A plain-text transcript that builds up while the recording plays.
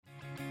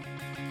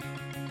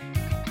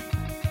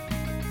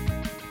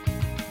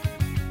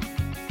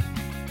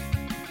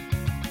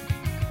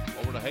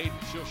Hayden.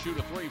 She'll shoot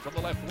a three from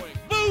the left wing.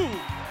 Boom!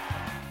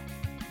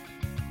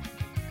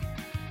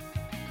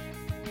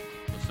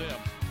 The Sims,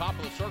 top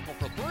of the circle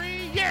for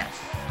three. Yes!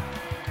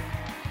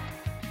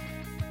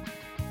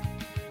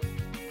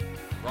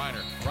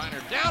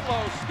 Griner down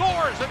low,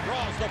 scores and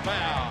draws the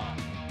foul.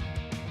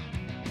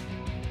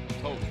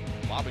 Pope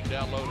lobbing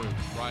down low to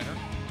Griner.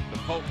 To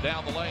Pope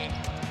down the lane.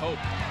 Pope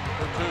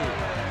for two.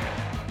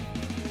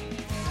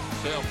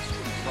 Sims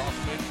across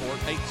midcourt,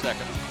 8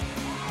 seconds.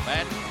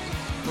 Madden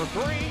for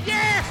three.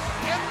 Yes!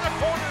 In the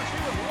corner, she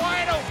was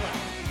wide open.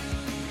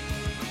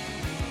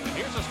 And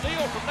here's a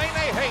steal from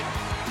Nene Hayden.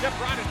 Stepped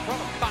right in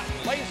front of Cotton.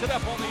 Lays it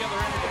up on the other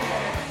end of the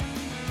floor.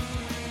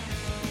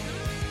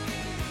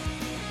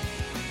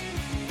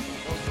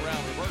 Goes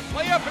around reverse.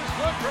 Layup is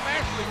good from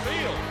Ashley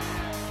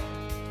Fields.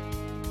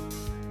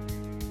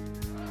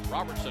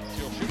 Robertson,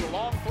 she'll shoot a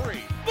long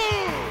three.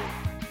 Boom!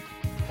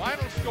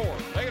 Final score,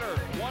 Baylor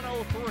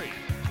 103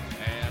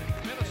 and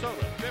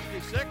Minnesota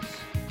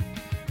 56.